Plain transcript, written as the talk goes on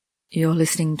You're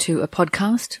listening to a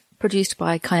podcast produced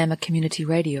by Kiama Community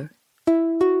Radio.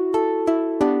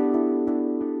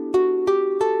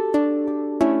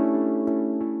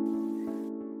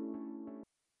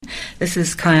 This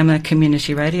is Kiama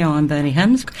Community Radio. I'm Bernie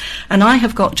Hems, and I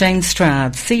have got Jane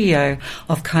Stroud, CEO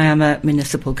of Kiama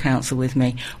Municipal Council, with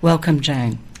me. Welcome,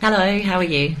 Jane. Hello, how are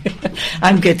you?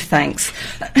 I'm good, thanks.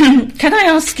 Can I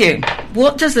ask you,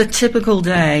 what does a typical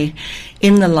day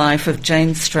in the life of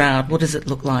Jane Stroud, what does it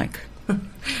look like?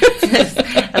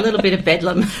 A little bit of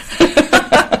bedlam.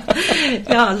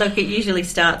 Oh, look, it usually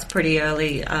starts pretty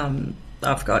early.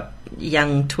 I've got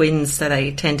young twins, so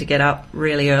they tend to get up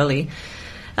really early.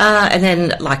 And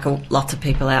then, like lots of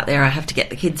people out there, I have to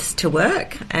get the kids to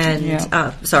work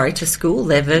to school,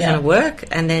 their version of work,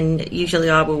 and then usually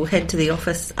I will head to the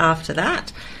office after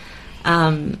that.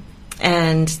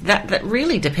 And that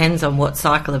really depends on what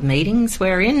cycle of meetings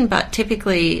we're in, but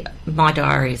typically my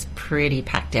diary is pretty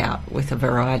packed out with a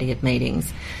variety of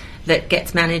meetings that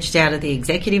gets managed out of the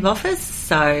executive office.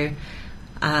 So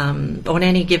on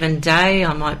any given day,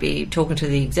 I might be talking to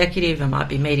the executive, I might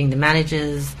be meeting the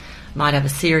managers, might have a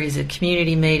series of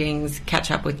community meetings,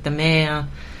 catch up with the mayor.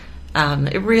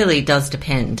 It really does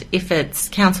depend. If it's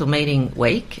council meeting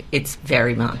week, it's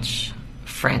very much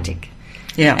frantic.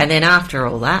 Yeah. And then after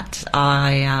all that,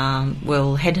 I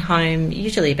will head home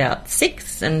usually about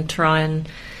 6 and try and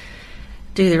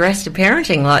do the rest of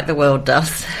parenting like the world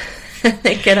does.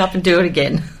 Then get up and do it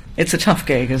again. It's a tough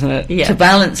gig, isn't it? Yeah. To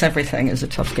balance everything is a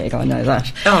tough gig, I know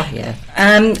that. Oh, yeah.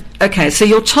 Okay, so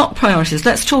your top priorities.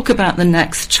 Let's talk about the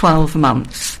next 12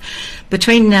 months.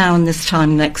 Between now and this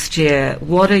time next year,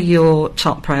 what are your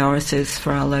top priorities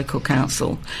for our local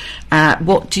council?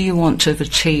 What do you want to have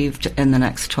achieved in the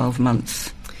next 12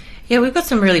 months? Yeah, we've got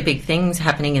some really big things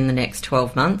happening in the next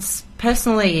 12 months.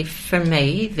 Personally, for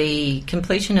me, the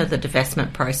completion of the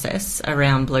divestment process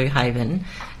around Blue Haven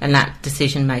and that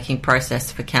decision-making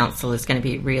process for council is going to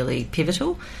be really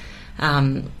pivotal.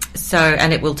 And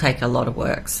it will take a lot of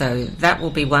work. So that will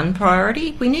be one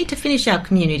priority. We need to finish our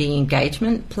community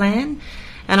engagement plan,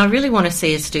 and I really want to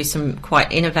see us do some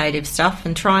quite innovative stuff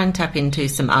and try and tap into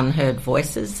some unheard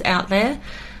voices out there,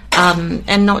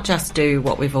 and not just do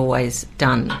what we've always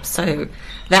done. So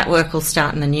that work will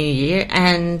start in the new year,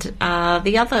 and a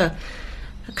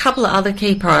couple of other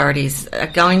key priorities are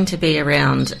going to be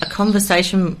around a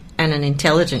conversation and an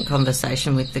intelligent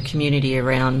conversation with the community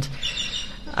around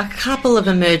a couple of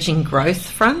emerging growth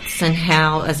fronts and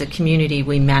how, as a community,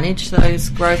 we manage those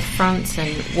growth fronts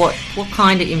and what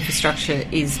kind of infrastructure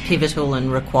is pivotal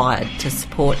and required to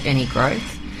support any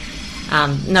growth.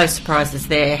 No surprises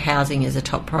there. Housing is a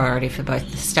top priority for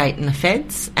both the state and the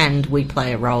feds, and we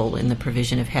play a role in the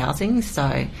provision of housing.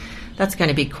 So that's going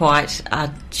to be quite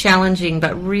a challenging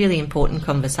but really important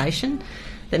conversation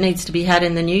that needs to be had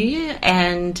in the new year,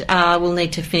 and we'll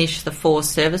need to finish the 4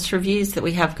 service reviews that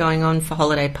we have going on for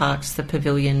holiday parks, the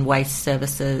pavilion, waste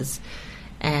services,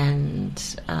 and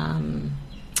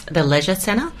the leisure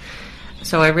centre.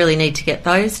 So I really need to get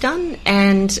those done,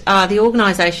 and the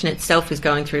organisation itself is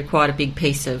going through quite a big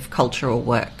piece of cultural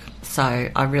work. So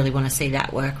I really want to see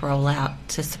that work roll out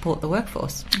to support the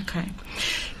workforce. Okay.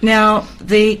 Now,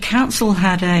 the council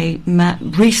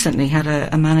recently had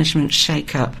a management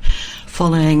shake-up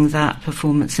following that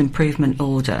performance improvement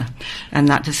order and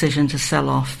that decision to sell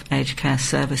off aged care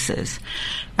services.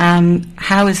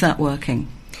 How is that working?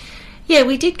 Yeah,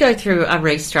 we did go through a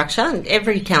restructure.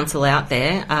 Every council out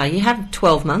there, you have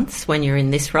 12 months when you're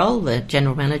in this role, the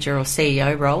general manager or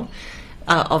CEO role,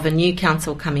 of a new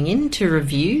council coming in to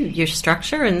review your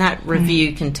structure, and that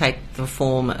review can take the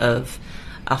form of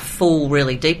a full,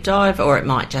 really deep dive, or it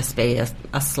might just be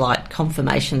a slight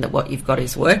confirmation that what you've got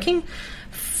is working.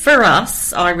 For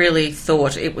us, I really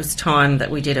thought it was time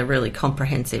that we did a really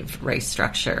comprehensive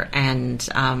restructure, and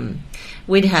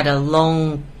we'd had a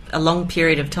long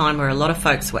period of time where a lot of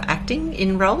folks were acting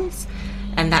in roles,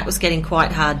 and that was getting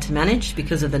quite hard to manage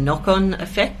because of the knock-on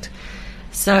effect.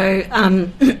 So,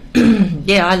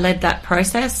 I led that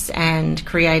process and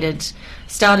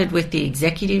started with the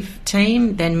executive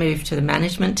team, then moved to the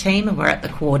management team, and we're at the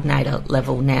coordinator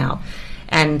level now.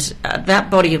 And that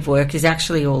body of work is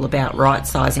actually all about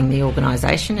right-sizing the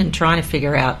organisation and trying to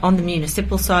figure out, on the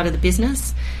municipal side of the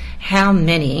business, how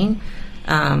many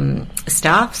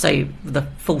staff, so the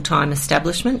full-time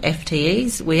establishment,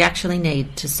 FTEs, we actually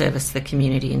need to service the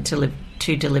community and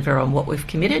to deliver on what we've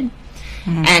committed.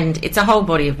 Mm-hmm. And it's a whole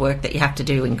body of work that you have to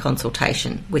do in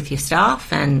consultation with your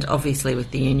staff and obviously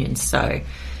with the unions. So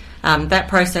that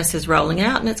process is rolling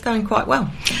out and it's going quite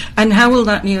well. And how will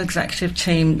that new executive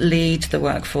team lead the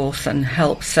workforce and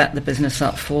help set the business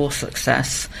up for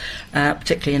success,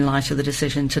 particularly in light of the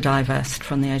decision to divest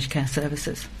from the aged care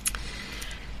services?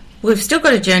 We've still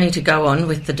got a journey to go on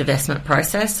with the divestment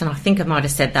process, and I think I might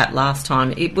have said that last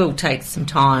time. It will take some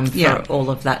time for all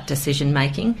of that decision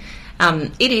making.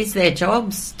 It is their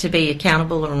jobs to be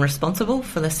accountable and responsible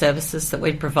for the services that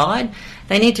we provide.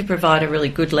 They need to provide a really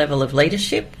good level of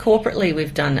leadership. Corporately,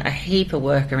 we've done a heap of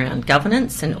work around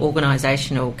governance and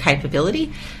organisational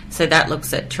capability. So that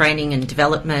looks at training and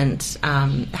development,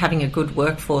 having a good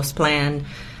workforce plan,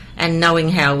 and knowing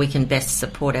how we can best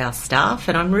support our staff.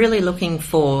 And I'm really looking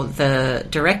for the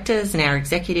directors and our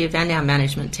executive and our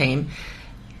management team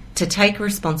to take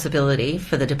responsibility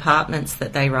for the departments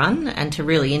that they run and to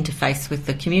really interface with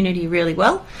the community really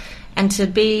well and to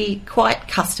be quite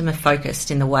customer focused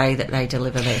in the way that they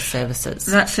deliver their services.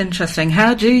 That's interesting.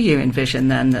 How do you envision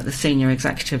then that the senior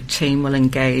executive team will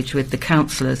engage with the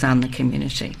councillors and the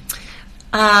community?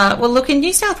 Well, look, in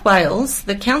New South Wales,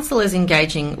 the council is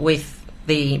engaging with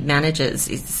the managers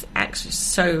is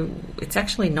actually it's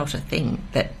actually not a thing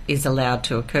that is allowed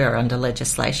to occur under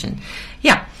legislation.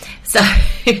 Yeah, so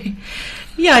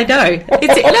yeah, I know.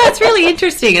 It's really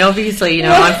interesting, and obviously,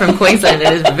 I'm from Queensland,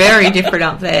 and it's very different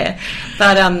up there.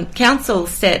 But Council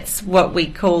sets what we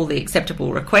call the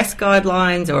acceptable request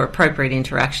guidelines or appropriate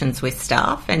interactions with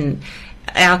staff, and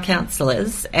our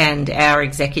councillors and our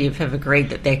executive have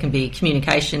agreed that there can be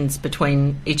communications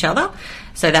between each other,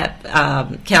 so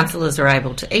that councillors are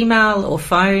able to email or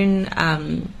phone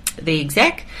the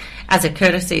exec. As a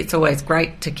courtesy, it's always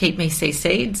great to keep me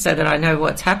CC'd so that I know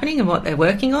what's happening and what they're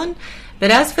working on.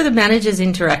 But as for the managers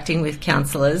interacting with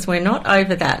councillors, we're not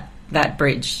over that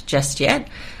bridge just yet.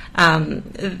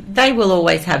 They will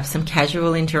always have some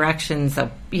casual interactions.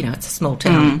 It's a small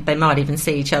town. They might even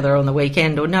see each other on the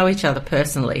weekend or know each other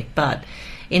personally. But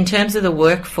in terms of the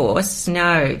workforce,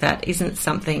 no, that isn't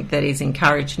something that is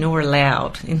encouraged nor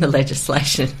allowed in the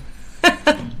legislation.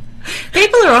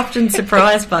 People are often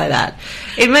surprised by that.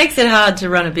 It makes it hard to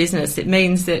run a business. It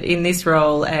means that in this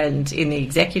role and in the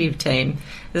executive team,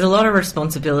 there's a lot of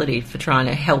responsibility for trying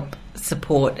to help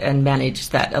support and manage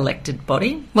that elected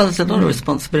body. Well, there's a lot of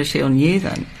responsibility on you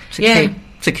then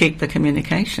to keep the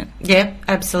communication. Yeah,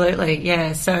 absolutely.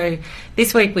 Yeah. So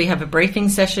this week we have a briefing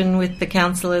session with the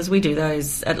councillors. We do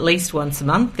those at least once a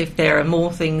month. If there are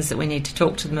more things that we need to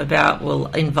talk to them about, we'll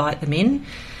invite them in.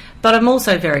 But I'm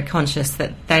also very conscious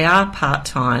that they are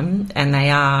part-time and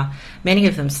many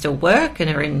of them still work and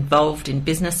are involved in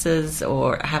businesses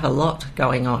or have a lot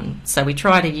going on. So we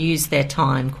try to use their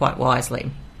time quite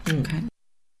wisely. Okay.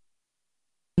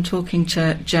 I'm talking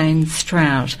to Jane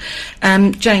Stroud.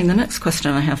 Jane, the next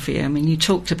question I have for you, you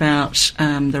talked about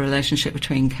the relationship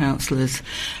between councillors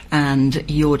and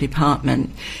your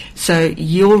department. So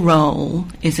your role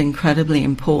is incredibly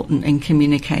important in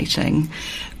communicating.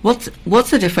 What's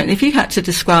the difference? If you had to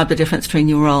describe the difference between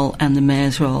your role and the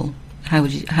Mayor's role, how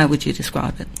would you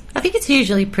describe it? I think it's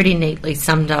usually pretty neatly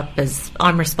summed up as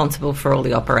I'm responsible for all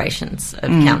the operations of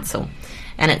council.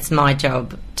 And it's my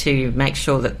job to make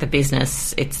sure that the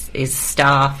business is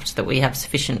staffed, that we have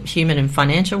sufficient human and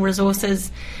financial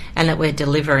resources, and that we're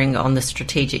delivering on the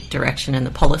strategic direction and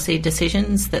the policy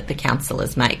decisions that the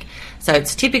councillors make. So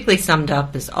it's typically summed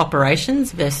up as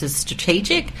operations versus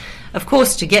strategic. Of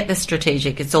course, to get the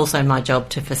strategic, it's also my job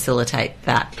to facilitate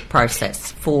that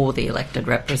process for the elected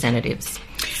representatives.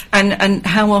 And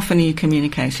how often are you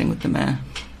communicating with the Mayor?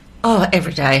 Oh,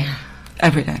 every day.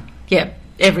 Every day? Yep.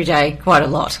 Every day, quite a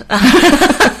lot.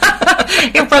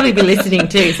 He'll probably be listening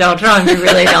too, so I'll try and be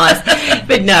really nice.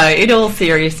 But no, in all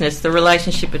seriousness, the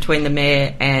relationship between the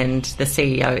Mayor and the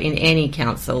CEO in any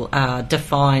council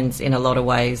defines in a lot of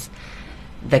ways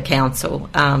the council.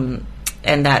 And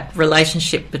that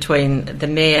relationship between the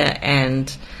Mayor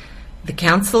and the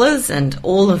councillors and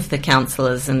all of the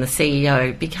councillors and the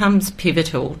CEO becomes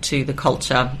pivotal to the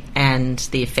culture and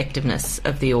the effectiveness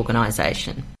of the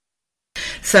organisation.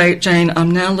 So, Jane,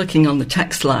 I'm now looking on the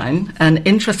text line, and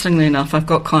interestingly enough, I've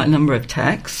got quite a number of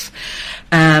texts.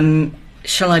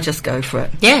 Shall I just go for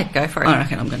it? Yeah, go for it. I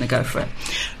reckon I'm going to go for it.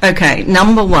 Okay,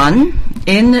 number one,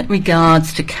 in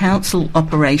regards to council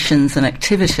operations and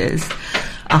activities,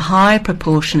 a high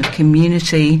proportion of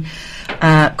community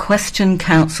question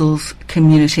council's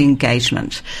community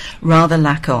engagement, rather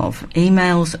lack of.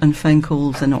 Emails and phone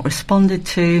calls are not responded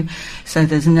to, so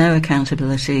there's no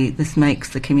accountability. This makes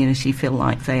the community feel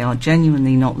like they are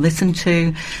genuinely not listened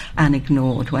to and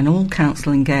ignored. When all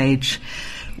council engage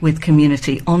with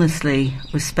community honestly,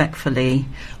 respectfully,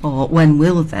 or when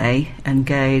will they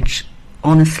engage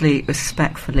honestly,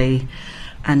 respectfully,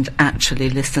 and actually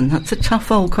listen? That's a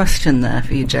tough old question there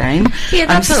for you, Jane. Yeah,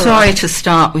 that's I'm sorry to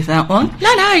start with that one.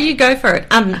 No, you go for it.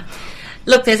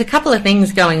 Look, there's a couple of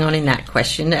things going on in that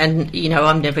question, and, you know,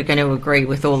 I'm never going to agree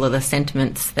with all of the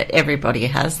sentiments that everybody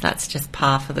has. That's just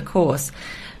par for the course.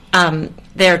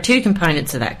 There are two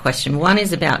components of that question. One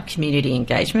is about community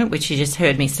engagement, which you just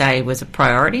heard me say was a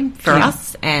priority for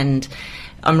us, and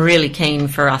I'm really keen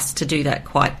for us to do that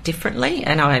quite differently,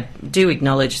 and I do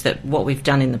acknowledge that what we've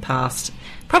done in the past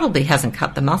probably hasn't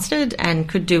cut the mustard and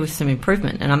could do with some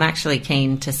improvement, and I'm actually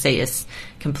keen to see us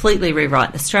completely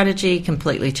rewrite the strategy,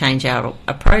 completely change our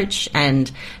approach,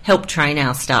 and help train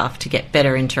our staff to get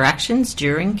better interactions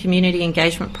during community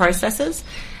engagement processes.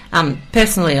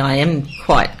 Personally, I am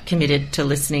quite committed to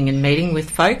listening and meeting with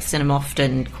folks, and I'm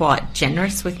often quite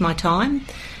generous with my time.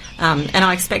 And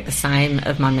I expect the same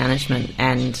of my management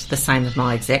and the same of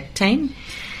my exec team.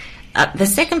 The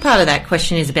second part of that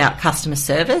question is about customer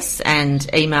service and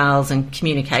emails and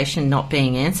communication not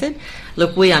being answered.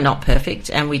 Look, we are not perfect,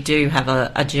 and we do have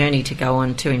a journey to go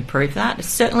on to improve that. It's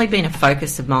certainly been a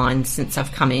focus of mine since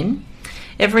I've come in.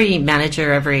 Every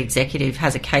manager, every executive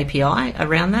has a KPI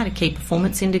around that, a key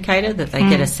performance indicator that they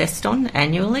get assessed on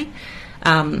annually.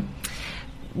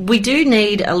 We do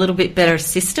need a little bit better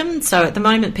system. So at the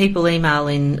moment, people email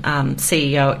in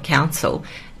CEO at Counsel.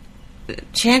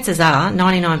 Chances are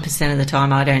 99% of the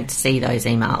time I don't see those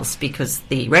emails, because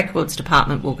the records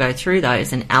department will go through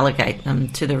those and allocate them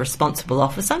to the responsible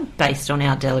officer based on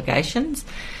our delegations.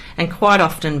 And quite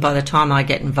often, by the time I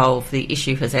get involved, the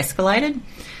issue has escalated.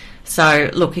 So,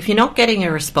 look, if you're not getting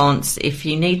a response, if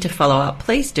you need to follow up,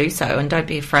 please do so, and don't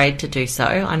be afraid to do so.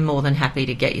 I'm more than happy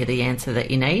to get you the answer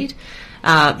that you need.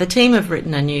 The team have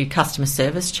written a new customer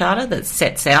service charter that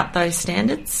sets out those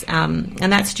standards, and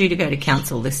that's due to go to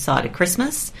Council this side of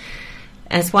Christmas.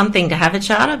 And it's one thing to have a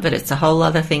charter, but it's a whole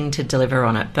other thing to deliver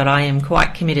on it. But I am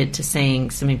quite committed to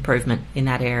seeing some improvement in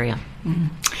that area.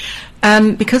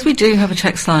 Because we do have a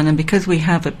text line, and because we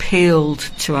have appealed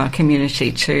to our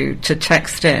community to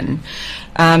text in,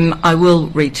 I will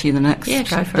read to you the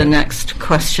next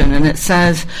question, and it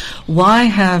says, why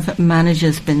have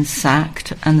managers been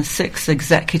sacked and the 6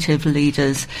 executive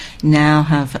leaders now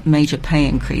have major pay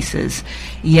increases,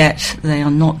 yet they are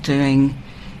not doing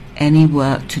any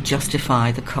work to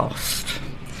justify the cost?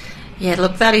 Yeah,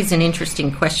 look, that is an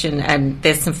interesting question, and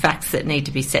there's some facts that need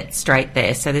to be set straight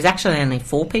there. So there's actually only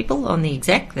 4 people on the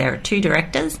exec. There are 2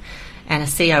 directors and a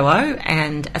COO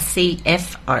and a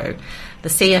CFO. The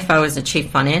CFO is a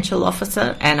Chief Financial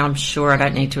Officer, and I'm sure I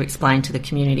don't need to explain to the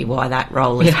community why that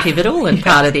role is pivotal and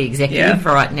part of the executive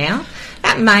right now.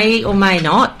 That may or may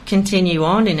not continue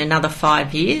on in another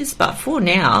 5 years, but for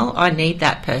now, I need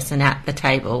that person at the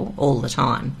table all the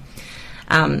time.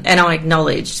 And I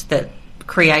acknowledge that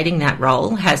creating that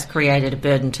role has created a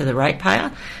burden to the ratepayer,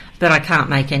 but I can't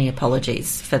make any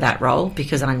apologies for that role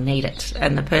because I need it.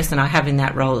 And the person I have in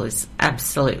that role is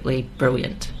absolutely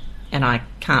brilliant, and I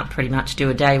can't pretty much do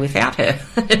a day without her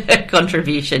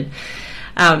contribution.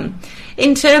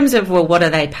 In terms of, well, what are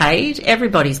they paid?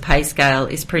 Everybody's pay scale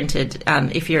is printed.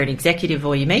 If you're an executive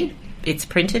or you me, it's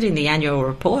printed in the annual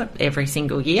report every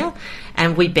single year,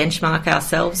 and we benchmark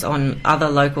ourselves on other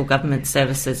local government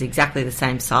services exactly the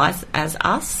same size as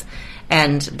us,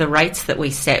 and the rates that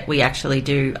we set, we actually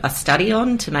do a study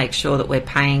on to make sure that we're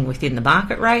paying within the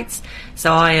market rates.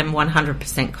 So I am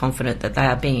 100% confident that they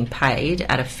are being paid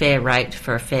at a fair rate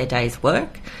for a fair day's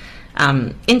work.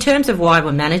 In terms of why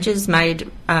were managers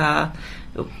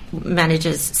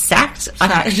sacked.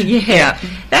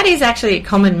 That is actually a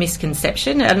common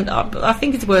misconception, and I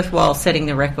think it's worthwhile setting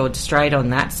the record straight on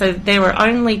that. So there were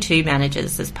only 2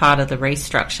 managers as part of the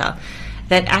restructure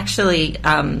that actually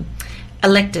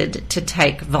elected to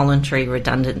take voluntary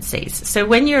redundancies. So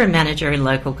when you're a manager in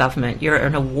local government, you're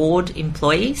an award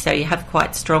employee, so you have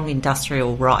quite strong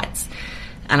industrial rights.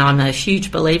 And I'm a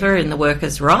huge believer in the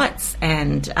workers' rights,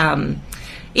 and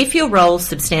if your role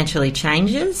substantially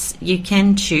changes, you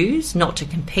can choose not to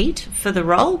compete for the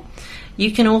role.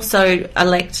 You can also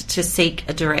elect to seek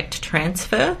a direct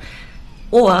transfer,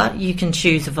 or you can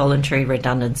choose a voluntary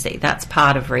redundancy. That's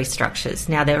part of restructures.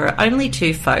 Now, there are only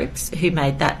 2 folks who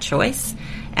made that choice,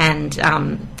 and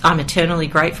I'm eternally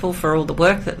grateful for all the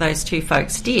work that those 2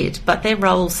 folks did, but their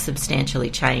roles substantially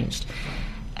changed.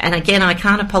 And again, I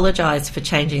can't apologise for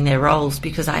changing their roles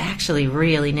because I actually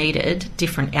really needed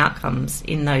different outcomes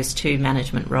in those 2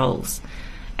 management roles.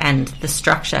 And the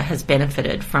structure has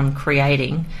benefited from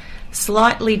creating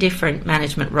slightly different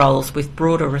management roles with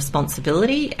broader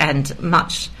responsibility and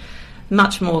much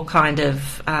more kind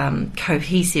of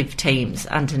cohesive teams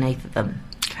underneath them.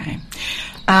 Okay.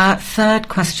 Third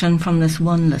question from this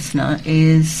one listener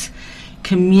is,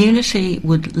 community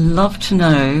would love to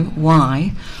know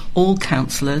why all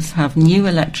councillors have new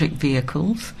electric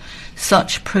vehicles,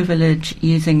 such privilege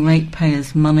using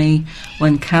ratepayers' money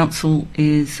when council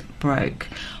is broke.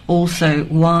 Also,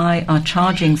 why are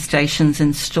charging stations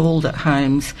installed at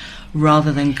homes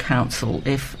rather than council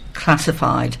if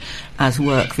classified as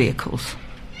work vehicles?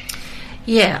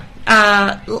 Yeah.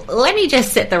 Let me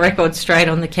just set the record straight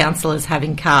on the councillors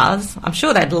having cars. I'm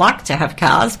sure they'd like to have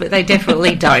cars, but they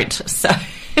definitely don't. So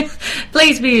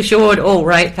please be assured, all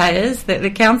ratepayers, that the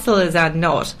councillors are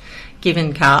not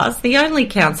given cars. The only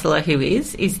councillor who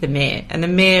is the mayor, and the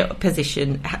mayor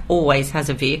position always has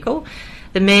a vehicle.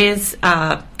 The mayor's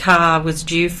car was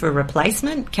due for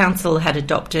replacement. Council had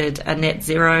adopted a net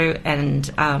zero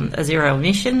and a zero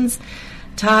emissions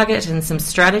target and some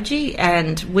strategy,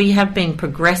 and we have been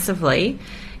progressively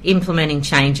implementing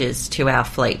changes to our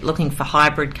fleet, looking for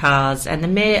hybrid cars, and the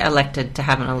mayor elected to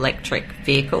have an electric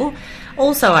vehicle.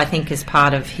 Also, I think as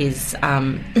part of his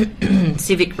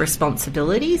civic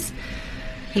responsibilities,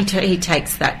 he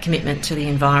takes that commitment to the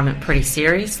environment pretty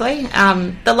seriously.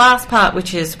 The last part,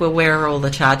 which is, well, where are all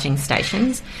the charging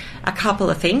stations? A couple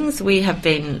of things. We have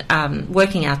been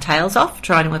working our tails off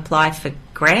trying to apply for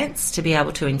grants to be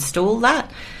able to install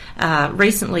that.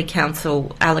 Recently,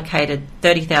 Council allocated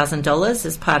 $30,000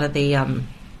 as part of the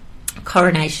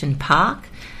Coronation Park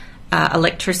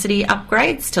electricity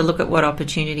upgrades to look at what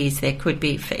opportunities there could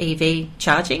be for EV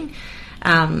charging.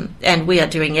 And we are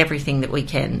doing everything that we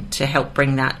can to help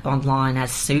bring that online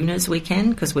as soon as we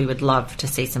can, because we would love to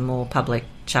see some more public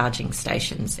charging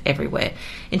stations everywhere.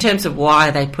 In terms of why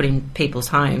they put in people's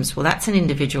homes, well, that's an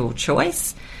individual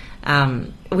choice,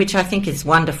 which I think is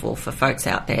wonderful for folks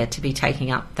out there to be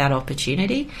taking up that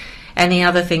opportunity. And the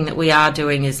other thing that we are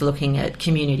doing is looking at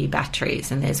community batteries,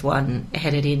 and there's one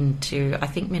headed into, I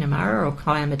think, Minamara or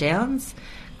Kiama Downs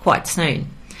quite soon.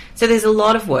 So there's a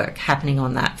lot of work happening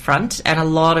on that front, and a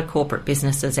lot of corporate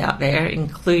businesses out there,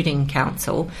 including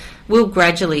Council, will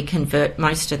gradually convert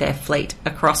most of their fleet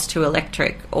across to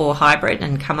electric or hybrid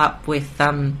and come up with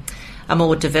a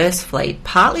more diverse fleet,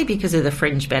 partly because of the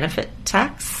fringe benefit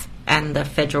tax and the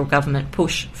federal government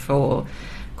push for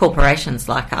corporations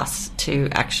like us to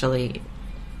actually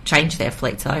change their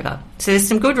fleets over. So there's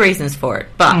some good reasons for it.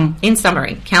 But in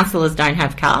summary, councillors don't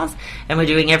have cars, and we're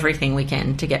doing everything we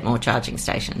can to get more charging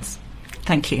stations.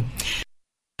 Thank you.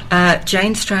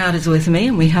 Jane Stroud is with me,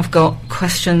 and we have got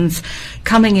questions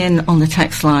coming in on the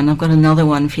text line. I've got another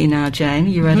one for you now, Jane. Are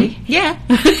you ready? Mm-hmm. Yeah.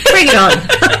 Bring it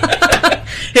on.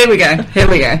 Here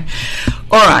we go.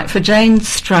 All right, for Jane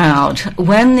Stroud,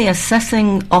 when the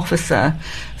assessing officer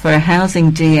for a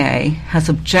housing DA has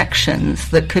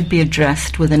objections that could be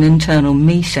addressed with an internal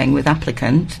meeting with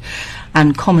applicant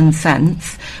and common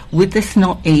sense, would this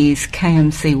not ease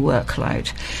KMC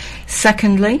workload?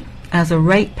 Secondly, as a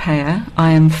ratepayer,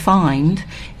 I am fined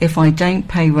if I don't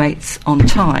pay rates on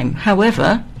time.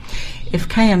 However, if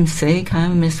KMC,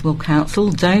 Kiama Municipal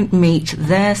Council, don't meet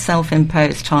their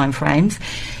self-imposed timeframes,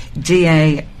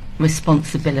 DA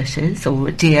responsibilities,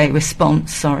 or DA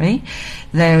response,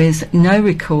 there is no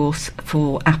recourse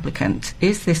for applicant.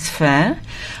 Is this fair?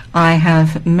 I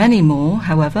have many more,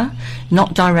 however,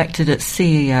 not directed at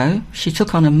CEO. She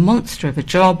took on a monster of a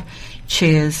job.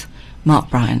 Cheers,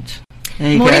 Mark Bryant.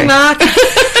 There you Morning, go. Mark.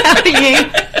 How are you?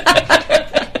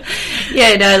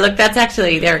 Yeah, no, look,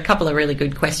 there are a couple of really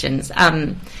good questions.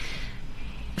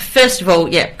 First of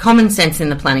all, common sense in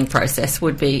the planning process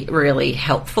would be really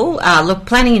helpful. Look,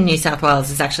 planning in New South Wales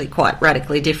is actually quite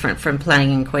radically different from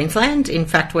planning in Queensland. In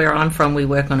fact, where I'm from, we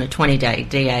work on a 20-day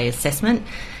DA assessment,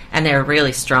 and there are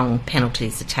really strong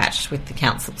penalties attached with the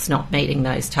councils not meeting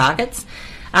those targets.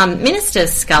 Minister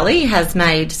Scully has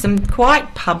made some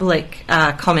quite public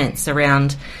comments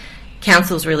around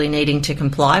councils really needing to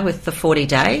comply with the 40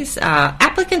 days.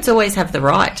 Applicants always have the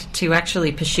right to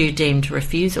actually pursue deemed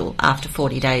refusal after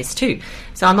 40 days too.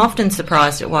 So I'm often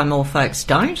surprised at why more folks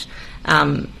don't.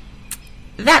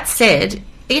 That said,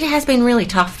 it has been really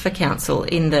tough for council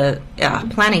in the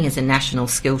planning is a national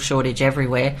skill shortage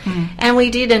everywhere. And we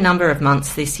did a number of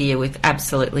months this year with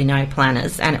absolutely no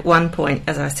planners. And at one point,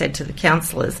 as I said to the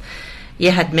councillors, you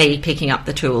had me picking up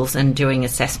the tools and doing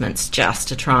assessments just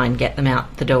to try and get them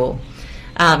out the door.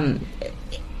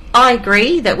 I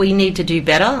agree that we need to do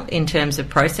better in terms of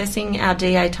processing our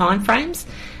DA timeframes.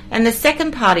 And the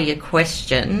second part of your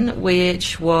question,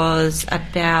 which was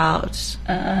about...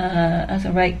 as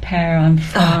a ratepayer, I'm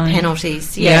fined.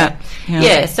 Penalties, yeah.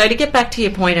 So to get back to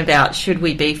your point about should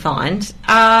we be fined,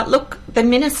 look, the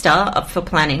Minister for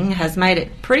Planning has made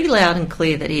it pretty loud and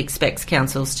clear that he expects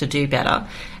councils to do better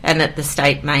and that the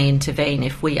state may intervene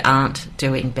if we aren't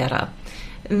doing better.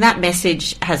 And that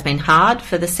message has been hard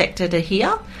for the sector to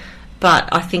hear, but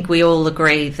I think we all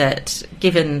agree that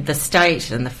given the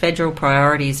state and the federal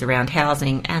priorities around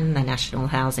housing and the national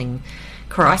housing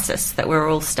crisis that we're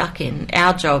all stuck in,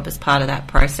 our job as part of that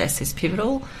process is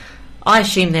pivotal. I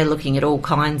assume they're looking at all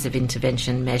kinds of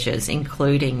intervention measures,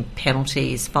 including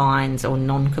penalties, fines or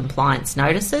non-compliance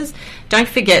notices. Don't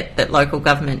forget that local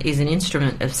government is an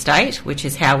instrument of state, which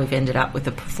is how we've ended up with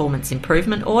a performance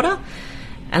improvement order.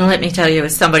 And let me tell you,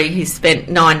 as somebody who's spent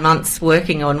 9 months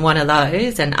working on one of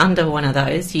those and under one of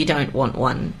those, you don't want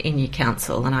one in your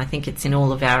council. And I think it's in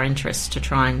all of our interests to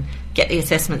try and get the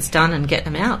assessments done and get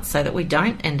them out so that we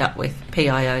don't end up with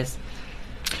PIOs.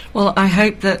 Well, I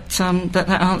hope that that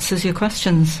answers your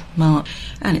questions, Mark.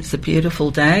 And it's a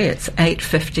beautiful day. It's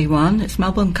 8:51. It's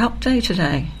Melbourne Cup Day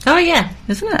today. Oh, yeah.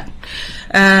 Isn't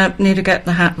it? Need to get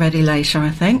the hat ready later,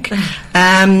 I think.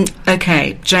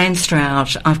 Okay, Jane Stroud,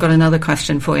 I've got another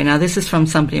question for you. Now, this is from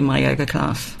somebody in my yoga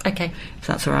class. Okay. If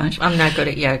that's all right. I'm no good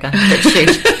at yoga, but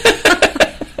shoot.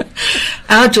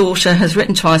 Our daughter has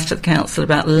written twice to the council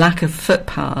about lack of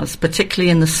footpaths, particularly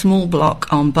in the small block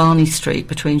on Barney Street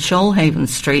between Shoalhaven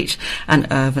Street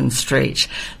and Irvine Street.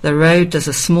 The road does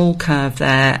a small curve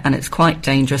there and it's quite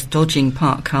dangerous dodging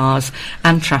parked cars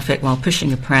and traffic while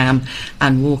pushing a pram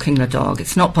and walking the dog.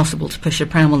 It's not possible to push a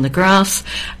pram on the grass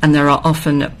and there are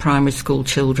often primary school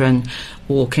children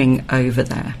walking over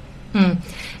there.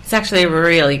 It's actually a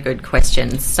really good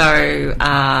question. So,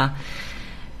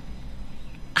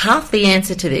 half the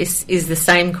answer to this is the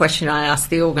same question I asked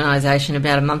the organisation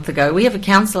about a month ago. We have a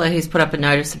councillor who's put up a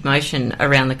notice of motion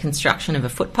around the construction of a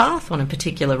footpath on a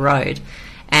particular road,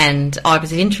 and I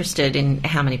was interested in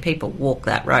how many people walk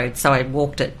that road, so I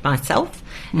walked it myself,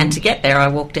 and to get there I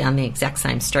walked down the exact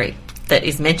same street that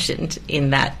is mentioned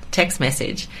in that text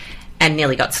message and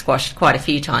nearly got squashed quite a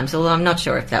few times, although I'm not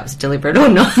sure if that was deliberate or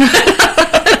not.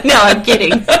 No, I'm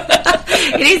kidding.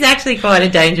 It is actually quite a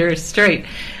dangerous street.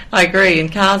 I agree, and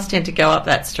cars tend to go up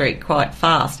that street quite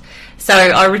fast. So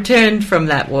I returned from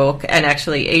that walk and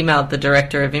actually emailed the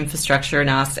Director of Infrastructure and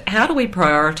asked, how do we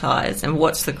prioritise and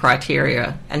what's the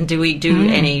criteria? And do we do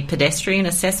any pedestrian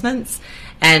assessments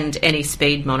and any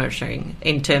speed monitoring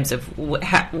in terms of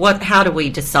how do we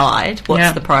decide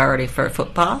what's the priority for a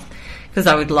footpath? Because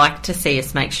I would like to see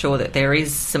us make sure that there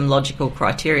is some logical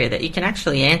criteria that you can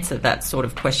actually answer that sort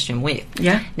of question with.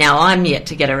 Yeah. Now, I'm yet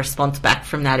to get a response back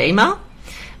from that email.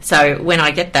 So when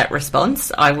I get that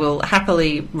response, I will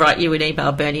happily write you an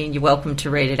email, Bernie, and you're welcome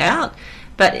to read it out.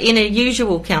 But in a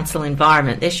usual council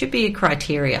environment, there should be a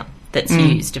criteria that's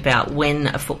used about when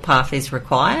a footpath is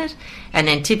required. And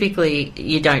then typically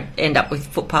you don't end up with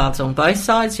footpaths on both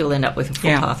sides, you'll end up with a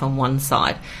footpath on one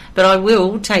side. But I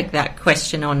will take that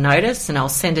question on notice and I'll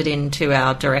send it in to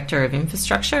our Director of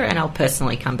Infrastructure and I'll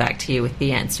personally come back to you with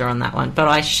the answer on that one. But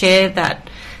I share that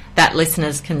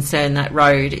listener's concern. That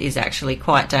road is actually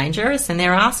quite dangerous and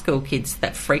there are school kids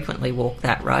that frequently walk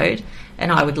that road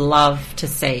and I would love to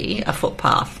see a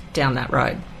footpath down that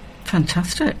road.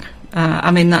 Fantastic.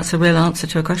 I mean, that's a real answer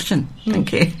to a question.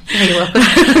 Thank you. You're welcome.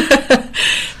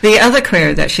 The other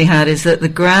query that she had is that the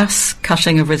grass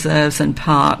cutting of reserves and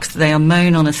parks, they are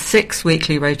mown on a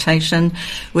 6-weekly rotation,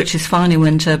 which is fine in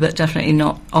winter, but definitely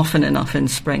not often enough in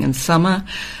spring and summer.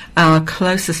 Our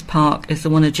closest park is the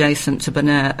one adjacent to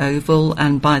Bonaire Oval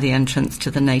and by the entrance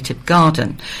to the native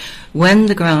garden. When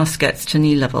the grass gets to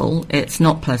knee level, it's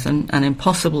not pleasant and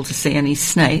impossible to see any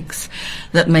snakes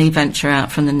that may venture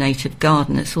out from the native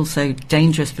garden. It's also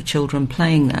dangerous for children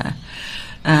playing there.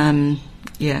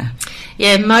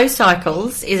 Yeah,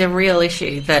 motorcycles is a real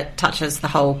issue that touches the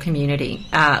whole community.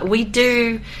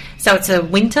 So it's a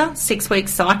winter 6-week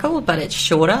cycle, but it's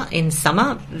shorter in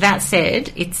summer. That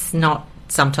said, it's not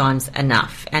sometimes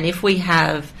enough. And if we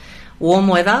have warm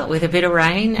weather with a bit of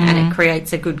rain and it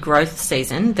creates a good growth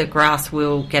season, the grass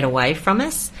will get away from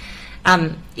us.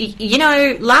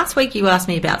 Last week you asked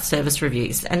me about service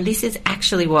reviews, and this is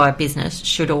actually why a business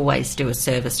should always do a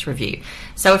service review.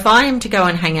 So if I am to go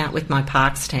and hang out with my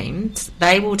parks teams,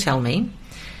 they will tell me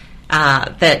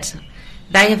that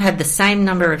they have had the same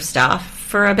number of staff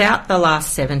for about the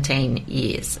last 17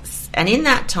 years. And in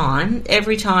that time,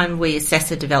 every time we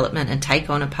assess a development and take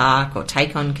on a park or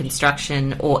take on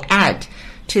construction or add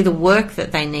to the work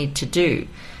that they need to do,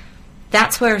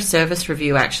 that's where a service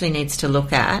review actually needs to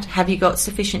look at. Have you got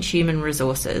sufficient human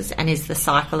resources and is the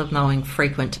cycle of mowing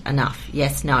frequent enough?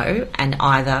 Yes, no, and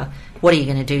either what are you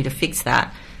going to do to fix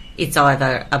that? It's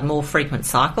either a more frequent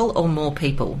cycle or more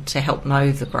people to help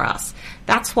mow the grass.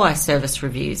 That's why service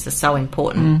reviews are so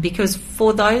important because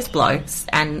for those blokes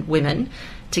and women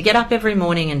to get up every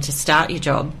morning and to start your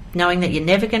job, knowing that you're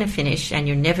never going to finish and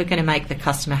you're never going to make the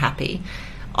customer happy,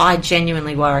 I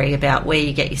genuinely worry about where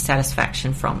you get your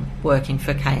satisfaction from working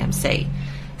for KMC.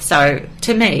 So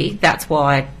to me, that's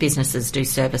why businesses do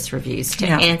service reviews, to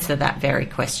answer that very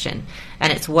question.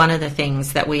 And it's one of the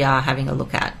things that we are having a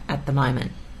look at the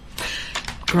moment.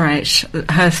 Great.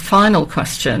 Her final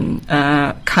question,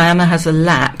 Kiama has a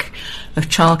lack of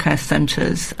childcare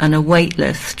centres and a wait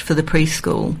list for the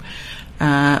preschool,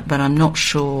 but I'm not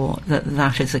sure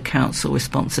that is a council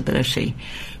responsibility, ?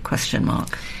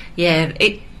 Yeah,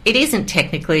 it isn't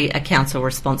technically a council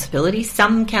responsibility.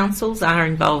 Some councils are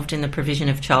involved in the provision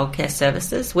of childcare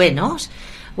services. We're not.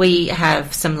 We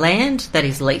have some land that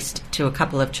is leased to a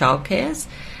couple of childcares.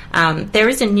 There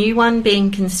is a new one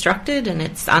being constructed and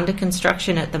it's under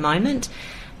construction at the moment.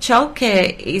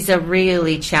 Childcare is a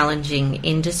really challenging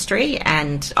industry,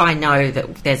 and I know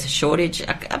that there's a shortage.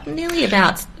 Nearly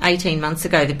about 18 months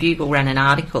ago, the Bugle ran an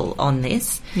article on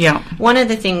this. Yeah. One of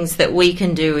the things that we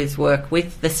can do is work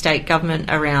with the state government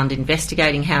around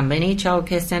investigating how many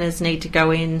childcare centres need to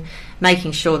go in,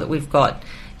 making sure that we've got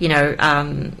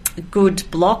good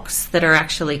blocks that are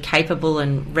actually capable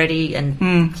and ready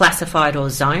and classified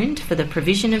or zoned for the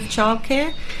provision of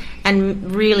childcare,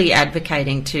 and really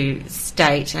advocating to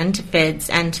state and to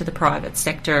feds and to the private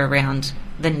sector around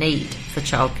the need for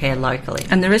childcare locally.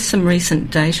 And there is some recent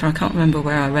data, I can't remember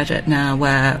where I read it now,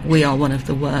 where we are one of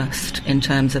the worst in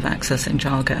terms of accessing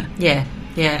childcare. Yeah,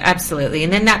 absolutely.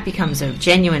 And then that becomes a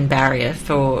genuine barrier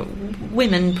for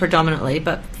women predominantly,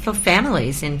 but for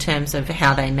families in terms of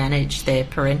how they manage their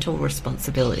parental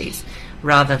responsibilities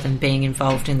rather than being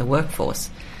involved in the workforce.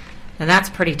 And that's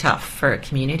pretty tough for a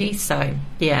community. So,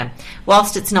 yeah,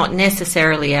 whilst it's not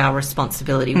necessarily our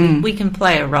responsibility, we can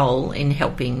play a role in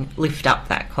helping lift up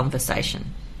that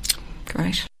conversation.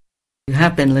 Great. You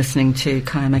have been listening to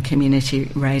Kiama Community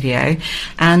Radio,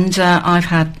 and I've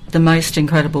had the most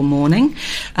incredible morning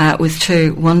with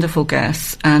two wonderful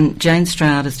guests, and Jane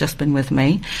Stroud has just been with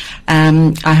me.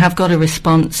 I have got a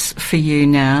response for you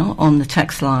now on the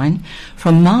text line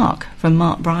from Mark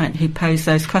Bryant, who posed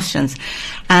those questions.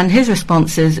 And his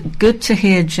response is, good to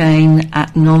hear Jane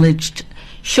acknowledged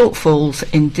shortfalls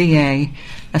in DA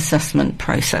assessment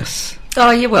process.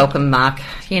 Oh, you're welcome, Mark.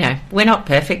 We're not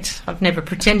perfect. I've never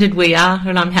pretended we are,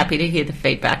 and I'm happy to hear the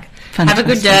feedback. Fantastic. Have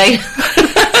a good day.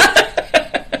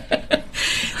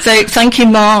 So thank you,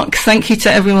 Mark. Thank you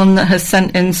to everyone that has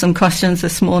sent in some questions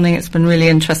this morning. It's been really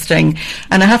interesting.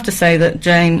 And I have to say that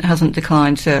Jane hasn't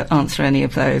declined to answer any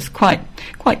of those. Quite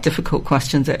difficult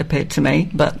questions, it appeared to me.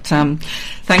 But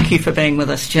thank you for being with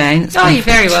us, Jane. It's you're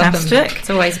very fantastic. Welcome. It's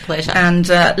always a pleasure. And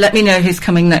let me know who's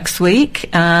coming next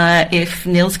week. If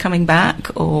Neil's coming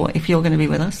back or if you're going to be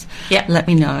with us, let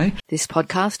me know. This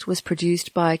podcast was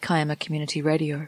produced by Kiama Community Radio.